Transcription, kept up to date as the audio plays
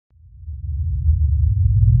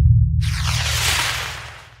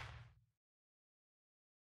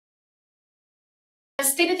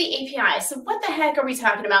State of the API. So what the heck are we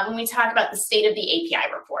talking about when we talk about the state of the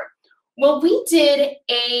API report? Well, we did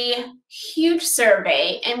a huge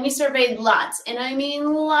survey, and we surveyed lots, and I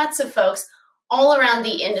mean lots of folks all around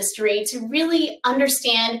the industry to really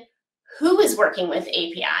understand who is working with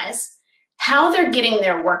APIs, how they're getting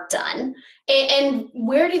their work done, and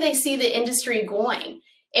where do they see the industry going.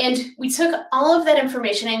 And we took all of that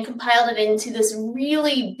information and compiled it into this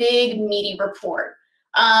really big, meaty report.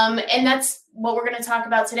 And that's what we're going to talk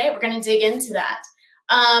about today. We're going to dig into that.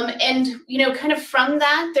 And, kind of from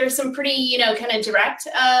that, there's some pretty, kind of direct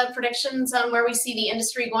predictions on where we see the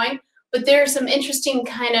industry going. But there are some interesting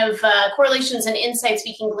kind of correlations and insights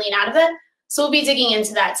we can glean out of it. So we'll be digging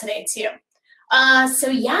into that today, too.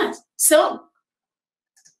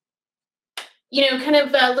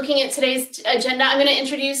 Looking at today's agenda, I'm going to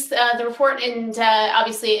introduce the report, and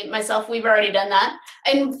obviously myself, we've already done that.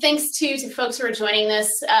 And thanks to folks who are joining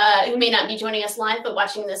this, who may not be joining us live, but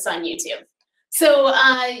watching this on YouTube. So,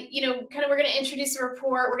 we're going to introduce the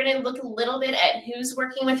report. We're going to look a little bit at who's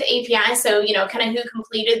working with API, so, kind of who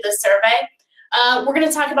completed the survey. We're going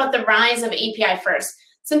to talk about the rise of API first.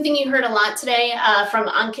 Something you heard a lot today from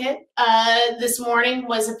Ankit this morning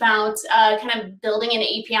was about kind of building an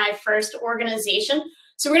API first organization.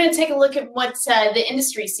 So we're going to take a look at what the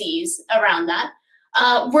industry sees around that.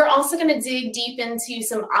 We're also going to dig deep into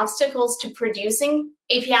some obstacles to producing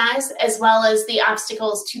APIs, as well as the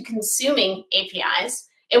obstacles to consuming APIs,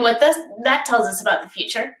 and what that tells us about the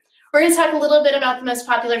future. We're going to talk a little bit about the most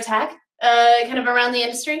popular tech kind of around the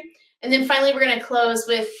industry. And then finally, we're going to close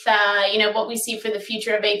with, what we see for the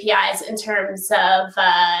future of APIs in terms of,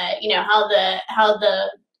 how the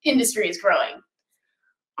industry is growing.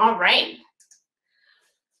 All right.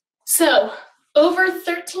 So over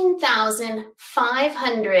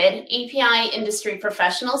 13,500 API industry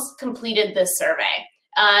professionals completed this survey,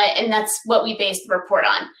 and that's what we based the report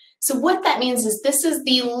on. So what that means is this is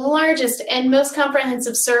the largest and most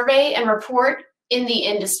comprehensive survey and report in the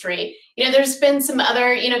industry. There's been some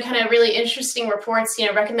other, kind of really interesting reports,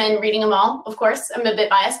 recommend reading them all, of course. I'm a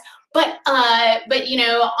bit biased, but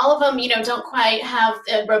all of them, don't quite have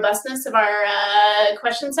the robustness of our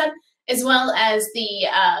question set, as well as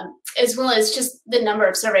just the number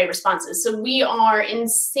of survey responses. So we are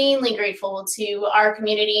insanely grateful to our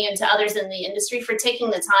community and to others in the industry for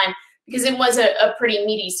taking the time, because it was a pretty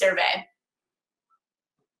meaty survey.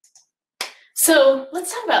 So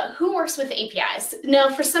let's talk about who works with APIs. Now,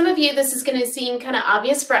 for some of you, this is going to seem kind of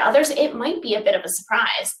obvious. For others, it might be a bit of a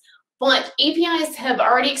surprise. But APIs have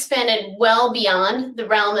already expanded well beyond the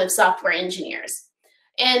realm of software engineers.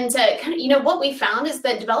 And what we found is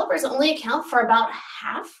that developers only account for about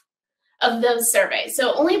half of those surveys.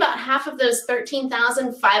 So only about half of those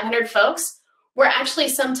 13,500 folks were actually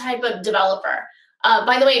some type of developer.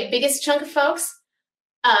 By the way, biggest chunk of folks,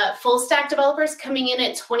 full stack developers coming in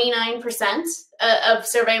at 29% of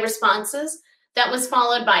survey responses. That was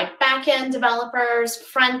followed by back-end developers,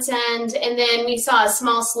 front-end, and then we saw a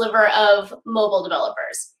small sliver of mobile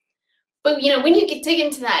developers. But when you dig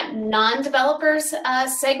into that non-developers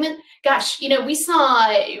segment, gosh, we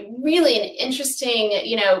saw really an interesting,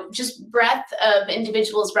 just breadth of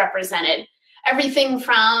individuals represented. Everything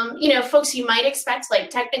from, folks you might expect,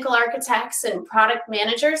 like technical architects and product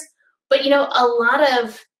managers, but, a lot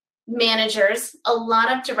of managers, a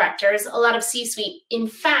lot of directors, a lot of C-suite. In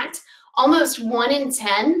fact, almost 1 in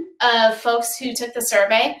 10 of folks who took the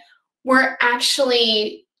survey were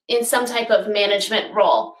actually in some type of management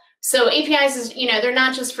role. So APIs is, they're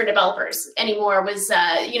not just for developers anymore, was,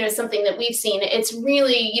 something that we've seen. It's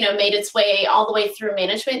really, made its way all the way through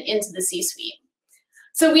management into the C-suite.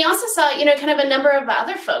 So we also saw, kind of a number of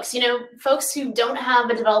other folks, folks who don't have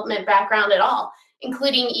a development background at all,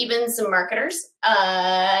 including even some marketers,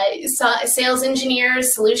 sales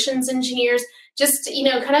engineers, solutions engineers, just,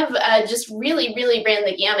 just really, really ran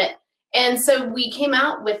the gamut. And so we came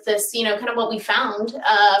out with this, kind of what we found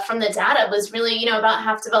from the data was really, about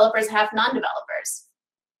half developers, half non-developers.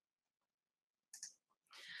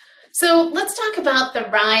 So let's talk about the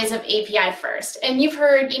rise of API first. And you've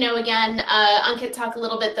heard, again, Ankit talk a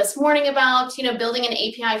little bit this morning about, building an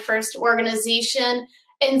API first organization.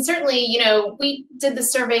 And certainly, we did the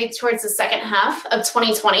survey towards the second half of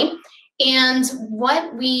 2020. And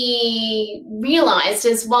what we realized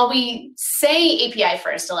is while we say API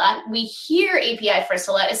first a lot, we hear API first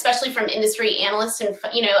a lot, especially from industry analysts and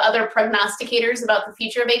other prognosticators about the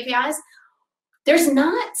future of APIs. There's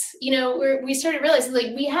not, we started realizing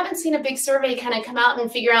like we haven't seen a big survey kind of come out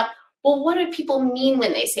and figure out, well, what do people mean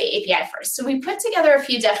when they say API first? So we put together a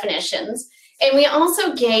few definitions, and we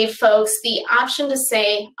also gave folks the option to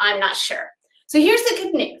say, I'm not sure. So here's the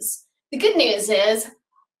good news. The good news is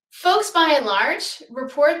folks by and large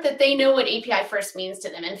report that they know what API first means to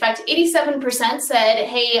them. In fact, 87% said,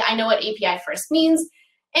 hey, I know what API first means,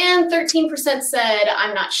 and 13% said,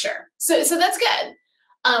 I'm not sure. So that's good.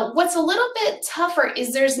 What's a little bit tougher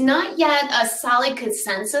is there's not yet a solid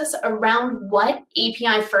consensus around what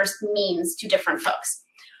API first means to different folks.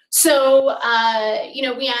 So,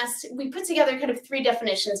 we put together kind of 3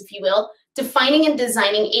 definitions, if you will: defining and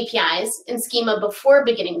designing APIs in schema before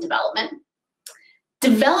beginning development,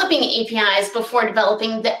 developing APIs before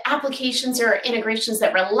developing the applications or integrations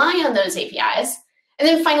that rely on those APIs, and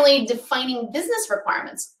then finally defining business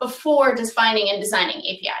requirements before defining and designing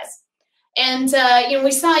APIs. And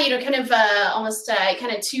we saw almost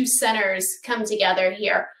kind of 2 centers come together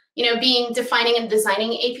here. Being defining and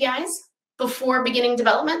designing APIs before beginning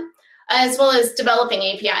development, as well as developing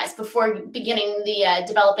APIs before beginning the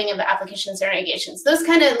developing of applications or integrations. Those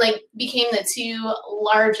kind of became the 2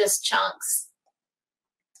 largest chunks.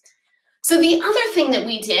 So the other thing that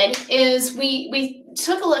we did is we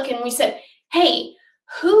took a look and we said, hey,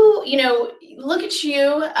 who, look at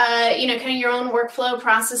you, kind of your own workflow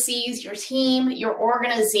processes, your team, your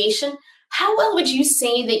organization. How well would you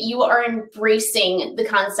say that you are embracing the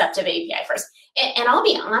concept of API first? And I'll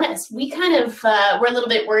be honest, we kind of were a little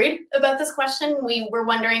bit worried about this question. We were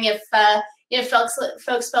wondering if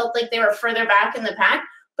folks felt like they were further back in the pack,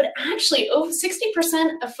 but actually over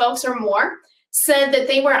 60% of folks or more said that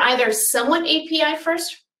they were either somewhat API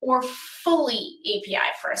first or fully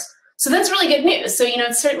API first. So that's really good news. So,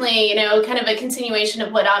 it's certainly, kind of a continuation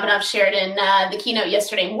of what Abhinav shared in the keynote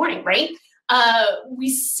yesterday morning, right? We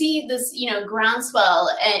see this, groundswell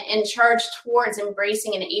and charge towards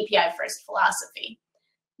embracing an API first philosophy.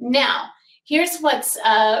 Now, here's what's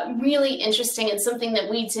really interesting and something that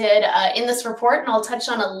we did in this report, and I'll touch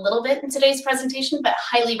on a little bit in today's presentation, but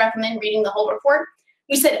highly recommend reading the whole report.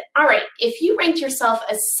 We said, all right, if you ranked yourself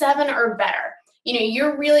a 7 or better,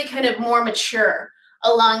 you're really kind of more mature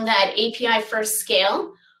along that API first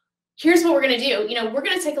scale. Here's what we're going to do. We're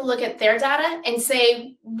going to take a look at their data and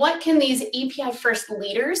say, what can these API first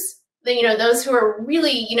leaders, those who are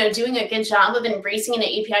really, doing a good job of embracing an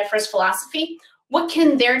API first philosophy, what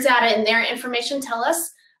can their data and their information tell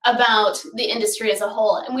us about the industry as a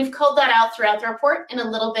whole? And we've called that out throughout the report and a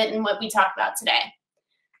little bit in what we talked about today.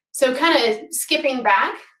 So kind of skipping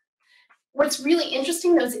back, what's really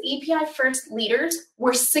interesting, those API first leaders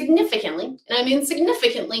were significantly, and I mean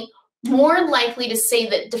significantly, more likely to say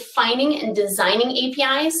that defining and designing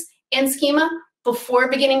APIs and schema before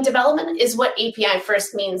beginning development is what API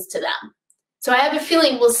first means to them. So I have a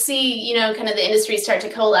feeling we'll see, kind of the industry start to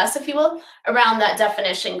coalesce, if you will, around that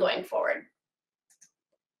definition going forward.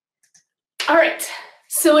 All right,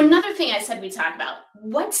 so another thing I said we talk about,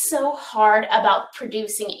 what's so hard about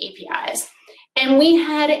producing APIs? And we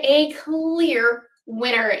had a clear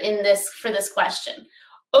winner in this for this question.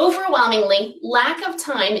 Overwhelmingly, lack of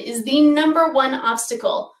time is the #1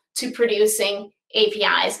 obstacle to producing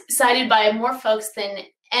APIs, cited by more folks than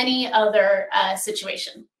any other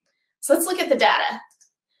situation. So let's look at the data.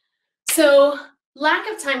 So lack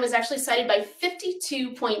of time was actually cited by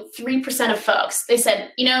 52.3% of folks. They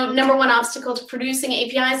said, #1 obstacle to producing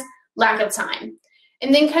APIs, lack of time.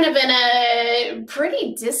 And then kind of in a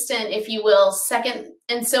pretty distant, if you will, second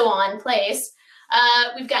and so on place,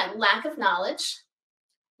 we've got lack of knowledge,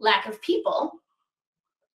 lack of people,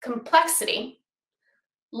 complexity,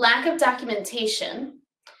 lack of documentation,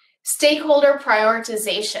 stakeholder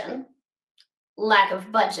prioritization, lack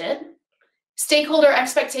of budget, stakeholder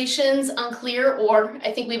expectations unclear, or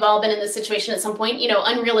I think we've all been in this situation at some point,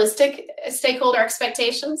 unrealistic stakeholder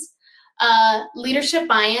expectations, leadership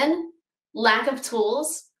buy-in, lack of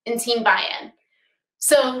tools, and team buy-in.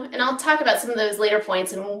 So, and I'll talk about some of those later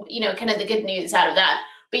points and, kind of the good news out of that.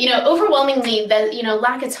 But, overwhelmingly, that,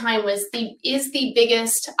 lack of time is the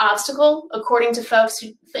biggest obstacle, according to folks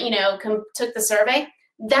who, took the survey.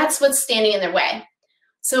 That's what's standing in their way.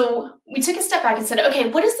 So we took a step back and said, okay,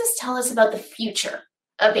 what does this tell us about the future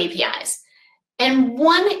of APIs? And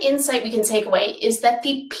one insight we can take away is that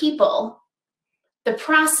the people, the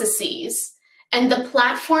processes, and the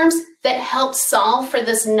platforms that help solve for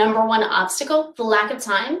this #1 obstacle, the lack of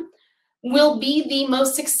time, will be the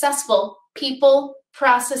most successful people,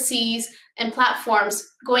 processes, and platforms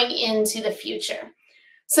going into the future.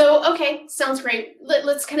 So, okay, sounds great.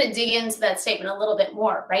 Let's kind of dig into that statement a little bit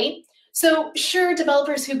more, right? So sure,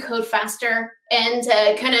 developers who code faster and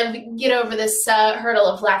kind of get over this hurdle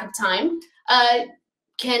of lack of time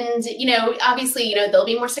can, obviously, they'll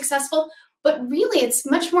be more successful, but really it's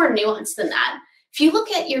much more nuanced than that. If you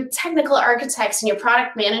look at your technical architects and your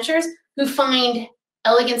product managers who find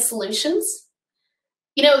elegant solutions,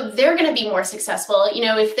 they're going to be more successful,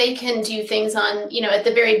 if they can do things on, at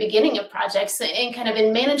the very beginning of projects and kind of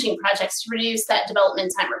in managing projects to reduce that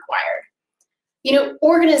development time required.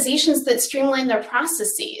 Organizations that streamline their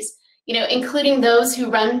processes, including those who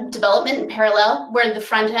run development in parallel, where the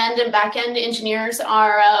front end and back end engineers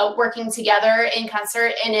are working together in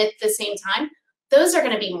concert and at the same time, those are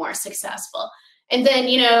going to be more successful. And then,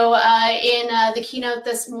 in the keynote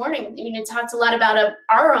this morning, talked a lot about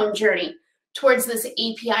our own journey towards this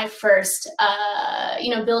API first,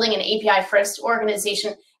 building an API first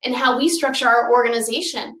organization and how we structure our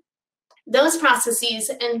organization. Those processes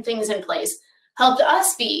and things in place helped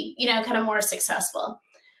us be, kind of more successful.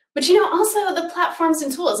 But, also the platforms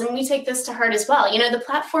and tools, and we take this to heart as well, the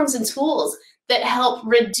platforms and tools that help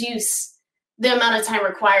reduce the amount of time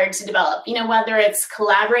required to develop, whether it's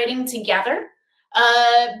collaborating together,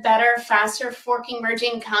 better, faster, forking,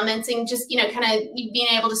 merging, commenting, just, kind of being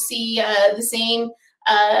able to see the same,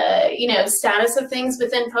 status of things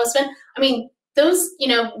within Postman. I mean, those,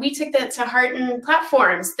 we took that to heart, and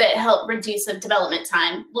platforms that help reduce the development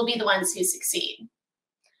time will be the ones who succeed.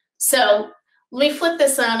 So let me flip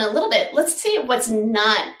this on a little bit. Let's see what's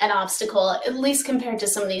not an obstacle, at least compared to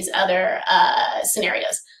some of these other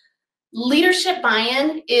scenarios. Leadership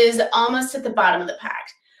buy-in is almost at the bottom of the pack.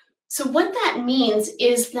 So what that means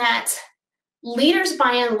is that leaders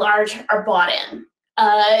by and large are bought in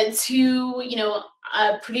to,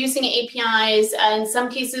 producing APIs, in some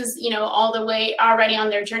cases, all the way already on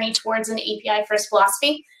their journey towards an API first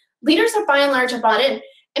philosophy. Leaders are by and large are bought in.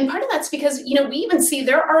 And part of that's because, we even see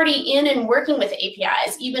they're already in and working with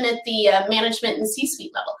APIs, even at the management and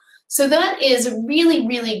C-suite level. So that is really,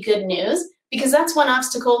 really good news, because that's one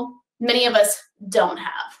obstacle many of us don't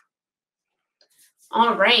have.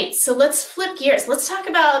 All right, so let's flip gears. Let's talk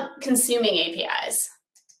about consuming APIs.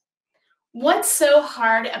 What's so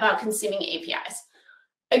hard about consuming APIs?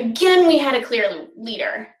 Again, we had a clear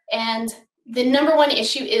leader, and the number one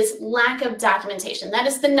issue is lack of documentation. That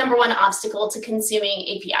is the number one obstacle to consuming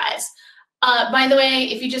APIs. By the way,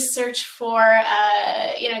 if you just search for,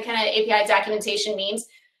 kind of API documentation memes,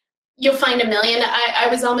 you'll find a million. I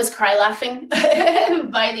was almost cry laughing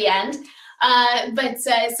by the end. But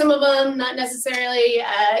some of them not necessarily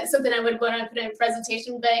something I would want to put in a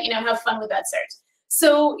presentation, but, have fun with that search.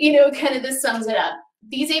 So, kind of this sums it up.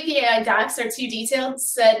 These API docs are too detailed,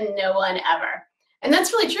 said no one ever. And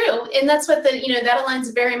that's really true. And that's what that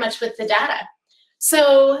aligns very much with the data.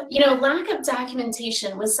 So, lack of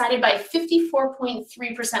documentation was cited by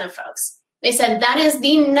 54.3% of folks. They said that is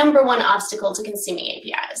the number one obstacle to consuming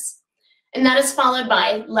APIs. And that is followed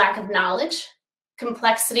by lack of knowledge,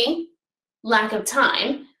 complexity, lack of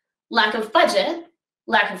time, lack of budget,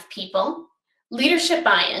 lack of people, leadership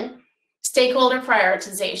buy-in, stakeholder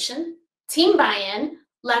prioritization, team buy-in,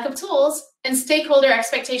 lack of tools, and stakeholder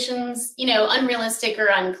expectations, unrealistic or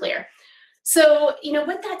unclear. So,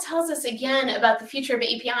 what that tells us again about the future of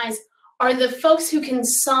APIs are the folks who can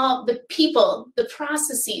solve, the people, the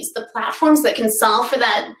processes, the platforms that can solve for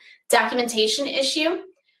that documentation issue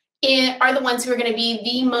are the ones who are going to be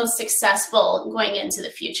the most successful going into the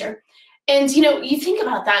future. And, you think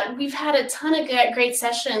about that. We've had a ton of great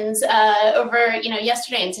sessions over,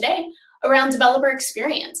 yesterday and today around developer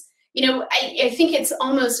experience. I think it's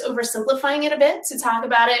almost oversimplifying it a bit to talk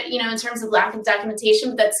about it, in terms of lack of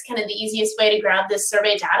documentation, but that's kind of the easiest way to grab this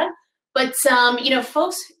survey data. But,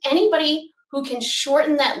 folks, anybody who can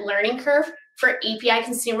shorten that learning curve for API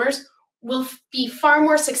consumers will be far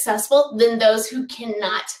more successful than those who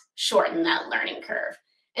cannot shorten that learning curve.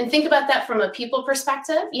 And think about that from a people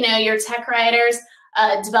perspective, your tech writers,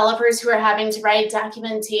 developers who are having to write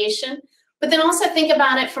documentation, but then also think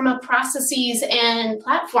about it from a processes and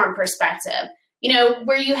platform perspective,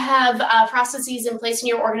 where you have processes in place in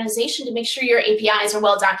your organization to make sure your APIs are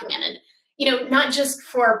well documented, not just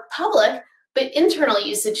for public, but internal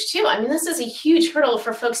usage too. I mean, this is a huge hurdle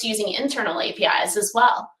for folks using internal APIs as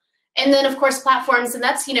well. And then of course, platforms, and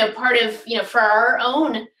that's, part of, for our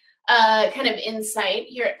own kind of insight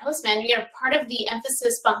here at Postman, part of the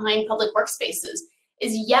emphasis behind public workspaces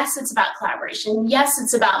is, yes, it's about collaboration. Yes,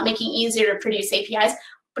 it's about making it easier to produce APIs,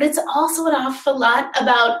 but it's also an awful lot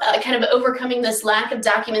about kind of overcoming this lack of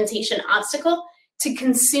documentation obstacle to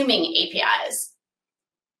consuming APIs.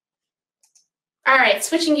 All right,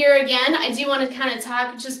 switching gear again, I do want to kind of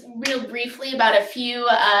talk just real briefly about a few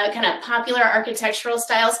kind of popular architectural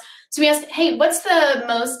styles. So we asked, hey, what's the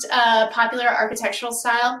most popular architectural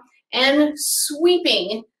style? And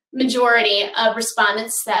sweeping majority of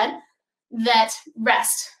respondents said that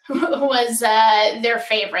REST was their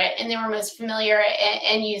favorite, and they were most familiar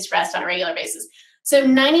and used REST on a regular basis. So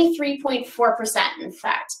 93.4%, in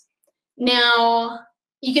fact. Now,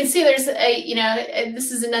 you can see there's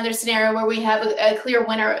this is another scenario where we have a clear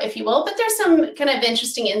winner, if you will, but there's some kind of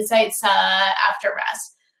interesting insights after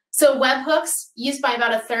REST. So webhooks used by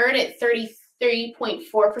about a third at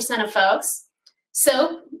 33.4% of folks.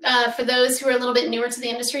 So for those who are a little bit newer to the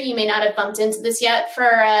industry, you may not have bumped into this yet.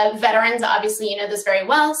 For veterans, obviously you know this very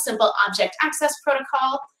well, simple object access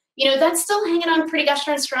protocol. That's still hanging on pretty gosh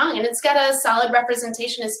darn strong, and it's got a solid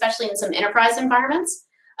representation, especially in some enterprise environments.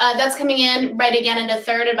 That's coming in right again into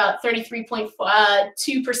third, about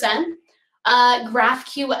 33.2%.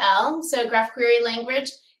 GraphQL, so graph query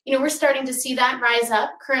language, we're starting to see that rise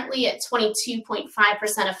up, currently at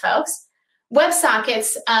 22.5% of folks.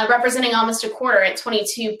 WebSockets representing almost a quarter at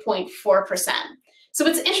 22.4%. So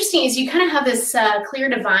what's interesting is you kind of have this clear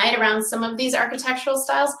divide around some of these architectural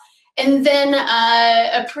styles, and then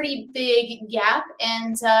a pretty big gap,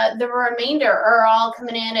 and the remainder are all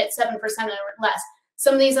coming in at 7% or less.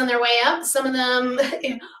 Some of these on their way up, some of them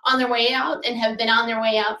on their way out, and have been on their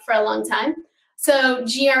way out for a long time. So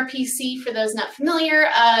gRPC, for those not familiar,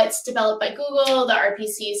 it's developed by Google. The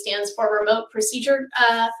RPC stands for Remote Procedure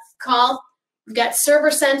Call. We've got server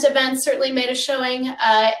sent events certainly made a showing,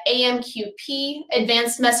 AMQP,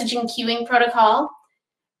 Advanced Messaging Queuing Protocol,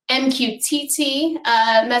 MQTT,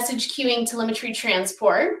 Message Queuing Telemetry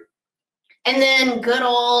Transport, and then good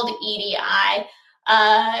old EDI,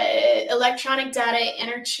 Electronic Data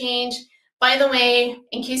Interchange. By the way,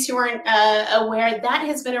 in case you weren't aware, that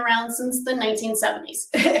has been around since the 1970s.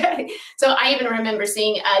 So I even remember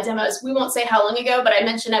seeing demos. We won't say how long ago, but I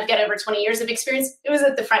mentioned I've got over 20 years of experience. It was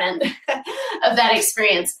at the front end of that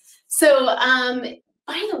experience. So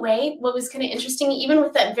by the way, what was kind of interesting, even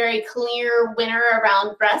with that very clear winner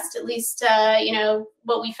around REST, at least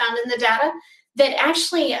what we found in the data, that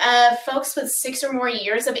actually folks with 6 or more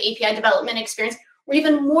years of API development experience were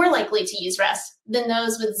even more likely to use REST than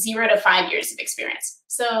those with 0 to 5 years of experience.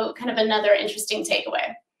 So kind of another interesting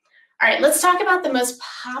takeaway. All right, let's talk about the most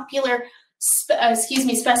popular,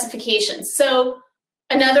 specifications. So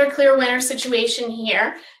another clear winner situation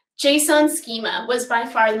here. JSON schema was by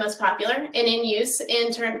far the most popular and in use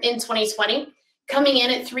in 2020, coming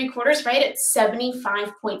in at 3/4, right, at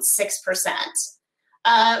 75.6%.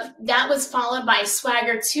 That was followed by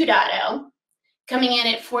Swagger 2.0, coming in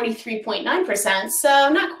at 43.9%, so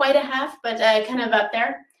not quite a half, but kind of up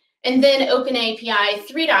there. And then OpenAPI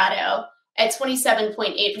 3.0 at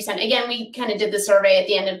 27.8%. Again, we kind of did the survey at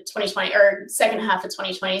the end of 2020, or second half of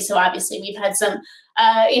 2020, so obviously we've had some,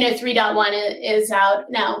 3.1 is out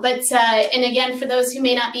now. But, and again, for those who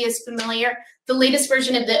may not be as familiar, the latest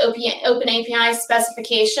version of the OpenAPI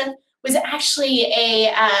specification was actually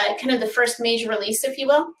a kind of the first major release, if you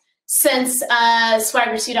will, since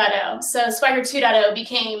Swagger 2.0. So Swagger 2.0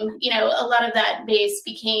 became, a lot of that base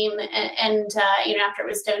became, and after it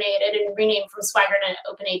was donated and renamed from Swagger to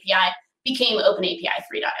OpenAPI, became OpenAPI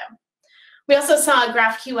 3.0. We also saw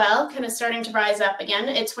GraphQL kind of starting to rise up again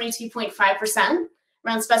at 22.5%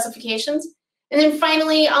 around specifications. And then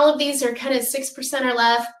finally, all of these are kind of 6% or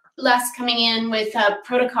less coming in with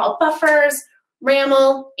protocol buffers,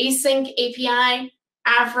 RAML, Async API,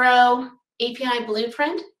 Avro, API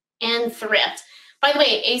Blueprint, and Thrift. By the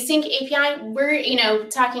way, Async API, we're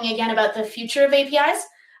talking again about the future of APIs.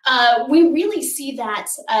 We really see that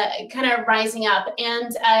kind of rising up,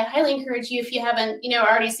 and I highly encourage you, if you haven't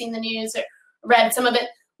already seen the news or read some of it,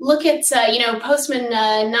 look at Postman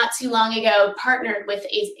not too long ago partnered with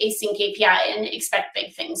Async API, and expect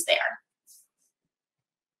big things there.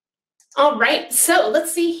 All right, so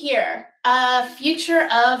let's see here. Future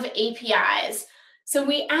of APIs. So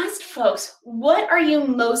we asked folks, what are you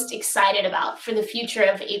most excited about for the future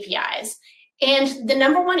of APIs? And the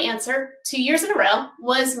 #1 answer, 2 years in a row,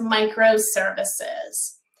 was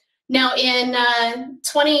microservices. Now in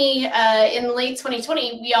late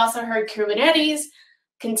 2020, we also heard Kubernetes,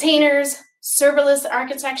 containers, serverless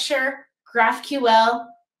architecture, GraphQL,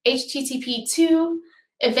 HTTP2,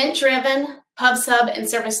 event-driven, PubSub, and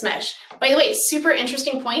service mesh. By the way, super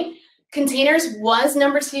interesting point. Containers was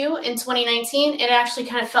 #2 in 2019. It actually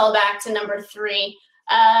kind of fell back to #3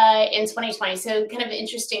 in 2020. So kind of an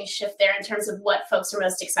interesting shift there in terms of what folks are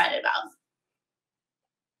most excited about.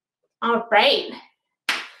 All right.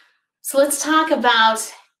 So let's talk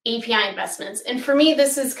about API investments. And for me,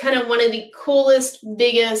 this is kind of one of the coolest,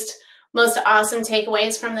 biggest, most awesome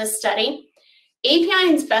takeaways from this study. API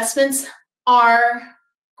investments are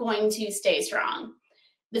going to stay strong.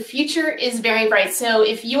 The future is very bright. So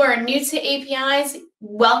if you are new to APIs,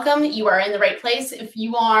 welcome. You are in the right place. If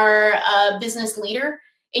you are a business leader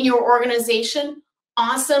in your organization,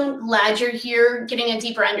 awesome. Glad you're here getting a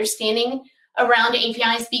deeper understanding around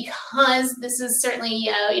APIs because this is certainly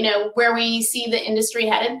where we see the industry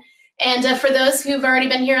headed. And for those who've already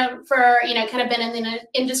been here for kind of been in the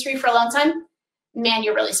industry for a long time, man,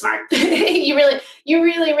 you're really smart. you really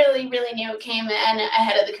knew, came in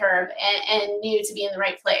ahead of the curve and knew to be in the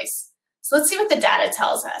right place. So let's see what the data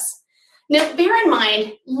tells us. Now, bear in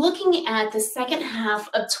mind, looking at the second half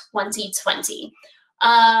of 2020,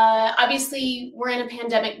 obviously we're in a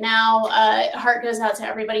pandemic now. Heart goes out to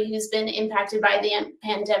everybody who's been impacted by the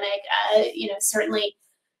pandemic. Certainly,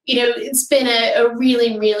 it's been a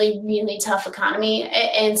really tough economy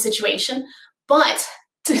and situation. But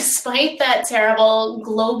despite that terrible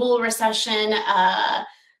global recession,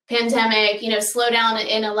 pandemic, slowdown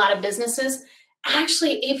in a lot of businesses,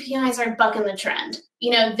 actually APIs are bucking the trend.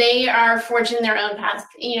 They are forging their own path,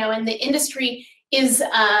 and the industry is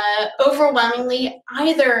overwhelmingly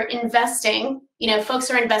either investing, folks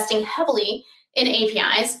are investing heavily in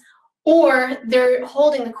APIs, or they're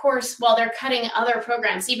holding the course while they're cutting other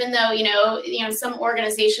programs. Even though, some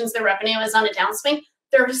organizations, their revenue is on a downswing,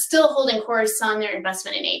 they're still holding course on their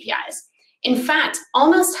investment in APIs. In fact,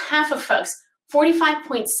 almost half of folks,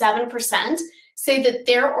 45.7%, say that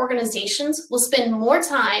their organizations will spend more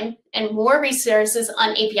time and more resources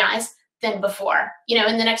on APIs than before,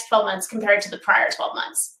 in the next 12 months compared to the prior 12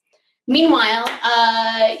 months. Meanwhile,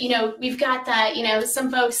 we've got that, some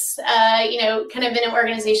folks, kind of in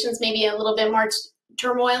organizations, maybe a little bit more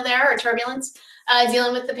turmoil there or turbulence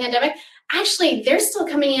dealing with the pandemic. Actually, they're still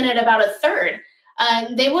coming in at about a third.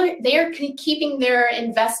 They are keeping their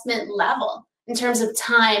investment level in terms of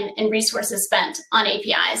time and resources spent on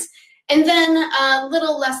APIs. And then a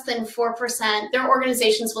little less than 4%, their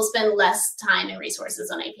organizations will spend less time and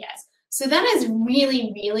resources on APIs. So that is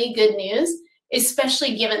really good news,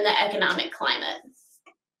 especially given the economic climate.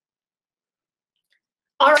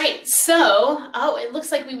 All right, so, it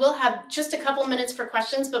looks like we will have just a couple minutes for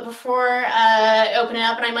questions, but before opening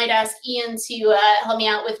up, and I might ask Ian to help me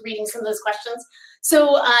out with reading some of those questions.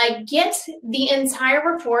 So get the entire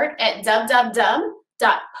report at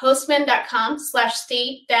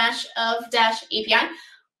www.postman.com/state-of-API.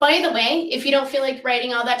 By the way, if you don't feel like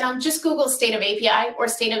writing all that down, just Google state of API or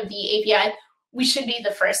state of the API. We should be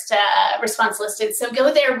the first response listed. So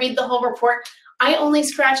go there, read the whole report. I only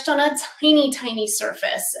scratched on a tiny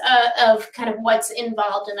surface of kind of what's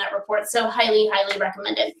involved in that report. So highly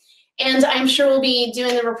recommended. And I'm sure we'll be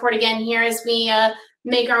doing the report again here as we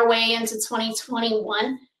make our way into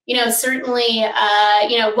 2021. Certainly,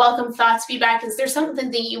 welcome thoughts, feedback. Is there something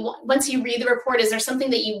that once you read the report, is there something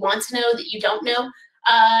that you want to know that you don't know?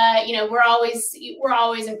 We're always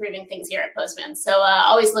improving things here at Postman. So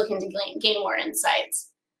always looking to gain more insights.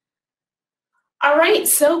 All right,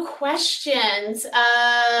 so questions.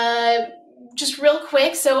 Just real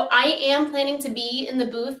quick, so I am planning to be in the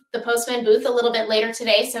booth, the Postman booth, a little bit later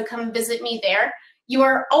today, so come visit me there. You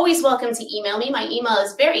are always welcome to email me. My email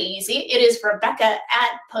is very easy. It is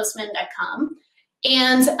rebecca@postman.com.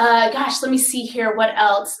 And gosh, let me see here, what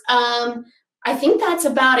else? I think that's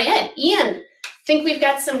about it. Ian, I think we've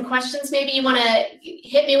got some questions. Maybe you want to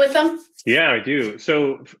hit me with them? Yeah, I do.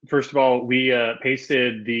 So first of all, we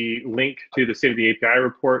pasted the link to the State of the API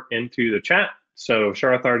report into the chat. So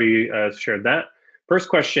Sharath already shared that. First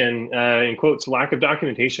question, in quotes, lack of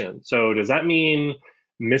documentation. So does that mean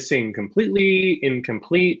missing completely,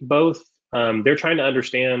 incomplete, both? They're trying to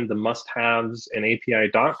understand the must-haves in API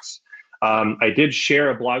docs. I did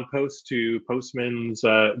share a blog post to Postman's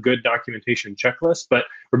good documentation checklist, but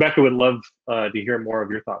Rebecca would love to hear more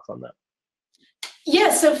of your thoughts on that.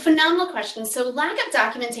 Yeah, so phenomenal question. So lack of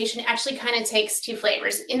documentation actually kind of takes two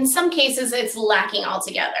flavors. In some cases, it's lacking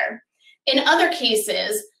altogether. In other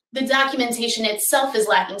cases, the documentation itself is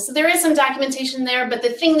lacking. So there is some documentation there, but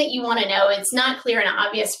the thing that you want to know, it's not clear and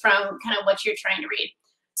obvious from kind of what you're trying to read.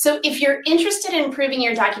 So if you're interested in improving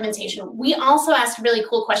your documentation, we also asked a really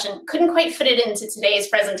cool question. Couldn't quite fit it into today's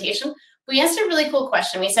presentation. But we asked a really cool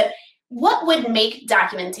question. We said, what would make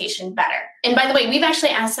documentation better? And by the way, we've actually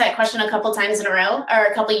asked that question a couple times in a row, or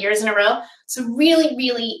a couple years in a row. So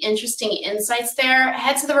really interesting insights there.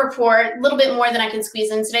 Head to the report, a little bit more than I can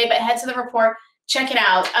squeeze in today, but head to the report, check it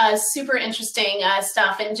out. Super interesting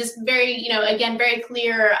stuff, and just very, again, very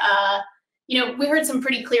clear. We heard some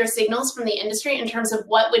pretty clear signals from the industry in terms of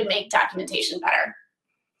what would make documentation better.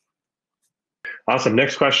 Awesome.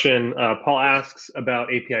 Next question. Paul asks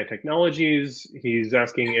about API technologies. He's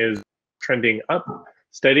asking, is trending up,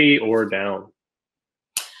 steady, or down?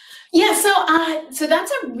 Yeah, so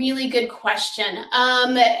that's a really good question.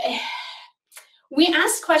 We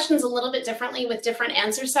asked questions a little bit differently with different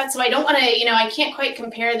answer sets, so I don't want to, I can't quite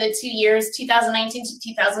compare the 2 years, 2019 to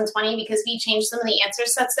 2020, because we changed some of the answer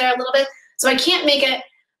sets there a little bit. So I can't make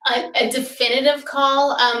a definitive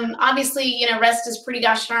call. Obviously, you know, REST is pretty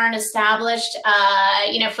gosh darn established.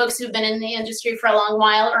 You know, folks who've been in the industry for a long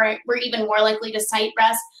while were even more likely to cite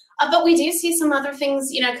REST. But we do see some other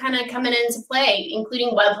things, you know, kind of coming into play,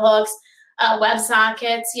 including webhooks,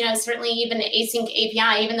 WebSockets, you know, certainly even async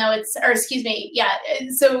API, even though it's, or excuse me, yeah.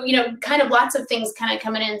 So, you know, kind of lots of things kind of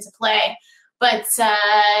coming into play. But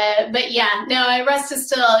yeah, no, REST is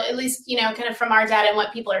still, at least, you know, kind of from our data and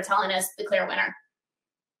what people are telling us, the clear winner.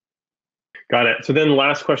 Got it. So then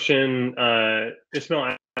last question,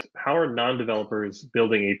 Ismail asked, how are non-developers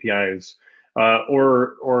building APIs?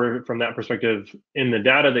 Or from that perspective, in the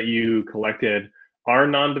data that you collected, are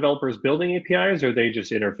non-developers building APIs, or are they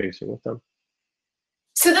just interfacing with them?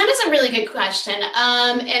 So that is a really good question.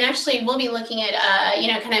 And actually, we'll be looking at,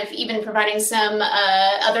 you know, kind of even providing some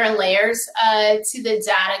other layers to the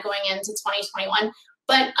data going into 2021.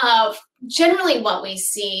 But generally what we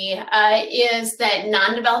see is that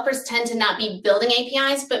non-developers tend to not be building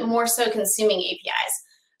APIs, but more so consuming APIs.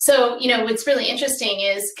 So, you know, what's really interesting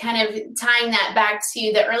is kind of tying that back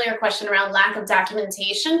to the earlier question around lack of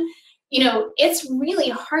documentation. You know, it's really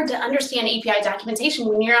hard to understand API documentation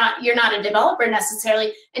when you're not a developer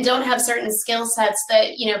necessarily and don't have certain skill sets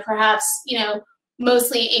that, you know, perhaps, you know,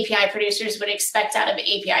 mostly API producers would expect out of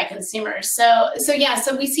API consumers. So yeah,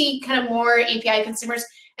 so we see kind of more API consumers,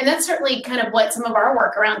 and that's certainly kind of what some of our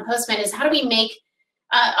work around Postman is. How do we make,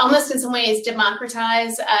 almost in some ways,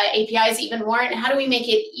 democratize APIs even more, and how do we make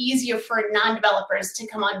it easier for non-developers to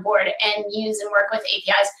come on board and use and work with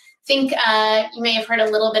APIs? Think you may have heard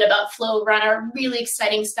a little bit about Flow Runner, really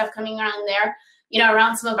exciting stuff coming around there, you know,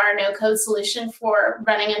 around some of our no-code solution for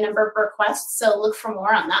running a number of requests. So look for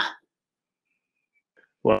more on that.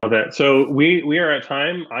 Love it. So we are at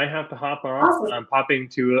time. I have to hop off. Awesome. I'm popping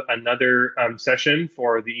to another session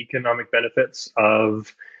for the economic benefits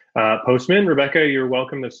of Postman. Rebecca, you're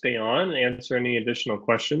welcome to stay on, answer any additional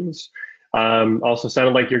questions. Also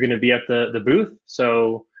sounded like you're going to be at the booth,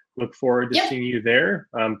 so look forward to seeing you there.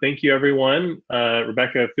 Thank you, everyone.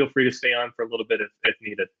 Rebecca, feel free to stay on for a little bit if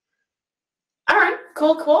needed. All right,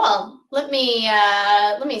 cool. Let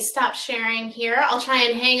me stop sharing here. I'll try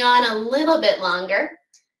and hang on a little bit longer.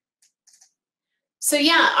 So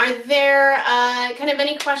yeah, are there kind of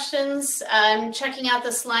any questions? I'm checking out the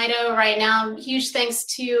Slido right now. Huge thanks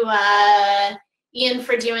to Ian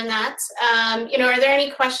for doing that. You know, are there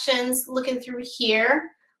any questions looking through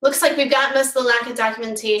here? Looks like we've got most of the lack of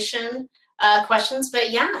documentation questions,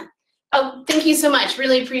 but yeah. Oh, thank you so much.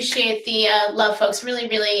 Really appreciate the love, folks. Really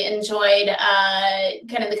enjoyed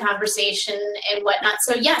kind of the conversation and whatnot.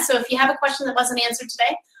 So yeah, so if you have a question that wasn't answered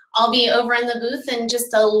today, I'll be over in the booth in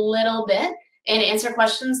just a little bit and answer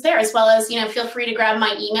questions there, as well as, you know, feel free to grab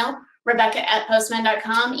my email,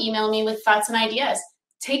 rebecca@postman.com. Email me with thoughts and ideas.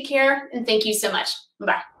 Take care, and thank you so much.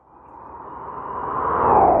 Bye.